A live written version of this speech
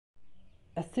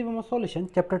SC Verma solution,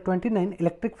 chapter 29,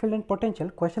 electric field and potential,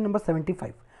 question number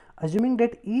 75. Assuming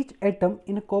that each atom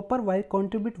in a copper wire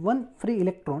contribute one free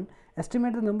electron,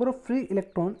 estimate the number of free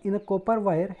electron in a copper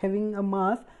wire having a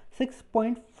mass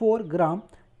 6.4 gram.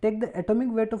 Take the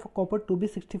atomic weight of a copper to be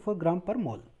 64 gram per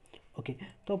mole. Okay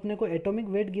तो अपने को atomic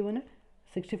weight given है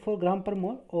 64 ग्राम पर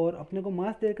मोल और अपने को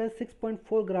मास देकर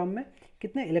 6.4 ग्राम में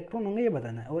कितने इलेक्ट्रॉन होंगे ये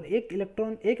बताना है। और एक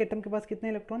इलेक्ट्रॉन, एक एटम के पास कितने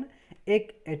इलेक्ट्रॉन है?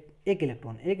 एक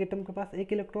इलेक्ट्रॉन, एक एटम के पास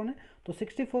एक इलेक्ट्रॉन है। तो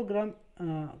 64 ग्राम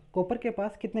कॉपर के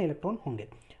पास कितने इलेक्ट्रॉन होंगे?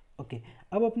 ओके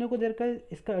अब अपने को देकर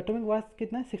इसका एटॉमिक मास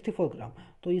कितना है? 64 ग्राम।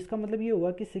 तो इसका मतलब ये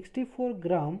हुआ कि 64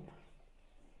 ग्राम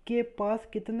के पास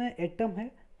कितने एटम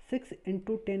है? 6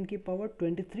 इंटू 10 की पावर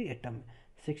 23 एटम है।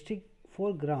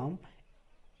 64 ग्राम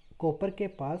कॉपर के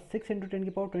पास 6 इंटू 10 की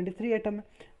पावर 23 एटम है।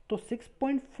 तो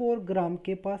 6.4 ग्राम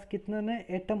के पास कितने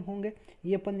एटम होंगे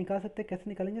ये अपन निकाल सकते हैं। कैसे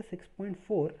निकालेंगे?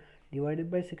 6.4 डिवाइडेड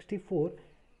बाई 64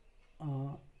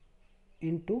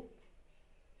 इंटू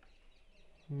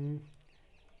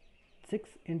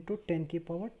 6 इंटू 10 की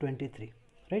पावर 23,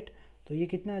 राइट। तो ये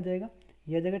कितना आ जाएगा?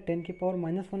 ये आ जाएगा 10 की पावर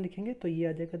 -1 लिखेंगे तो ये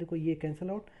आ जाएगा, देखो ये कैंसिल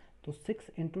आउट। तो 6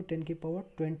 इंटू 10 की पावर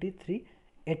 23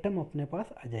 एटम अपने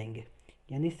पास आ जाएंगे।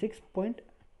 यानी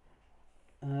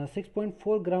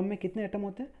 6.4 ग्राम में कितने एटम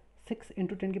होते हैं? 6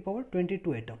 इंटू 10 की पावर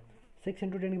 22 एटम। 6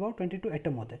 इंटू 10 की पावर 22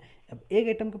 एटम होते हैं। अब एक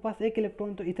एटम के पास एक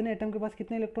इलेक्ट्रॉन, तो इतने एटम के पास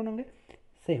कितने इलेक्ट्रॉन होंगे?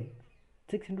 सेम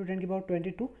 6 इंटू 10 की पावर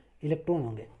 22 इलेक्ट्रॉन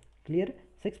होंगे। क्लियर?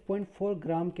 6.4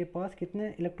 ग्राम के पास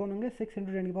कितने इलेक्ट्रॉन होंगे? 6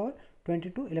 इंटू 10 की पावर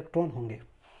 22 इलेक्ट्रॉन होंगे।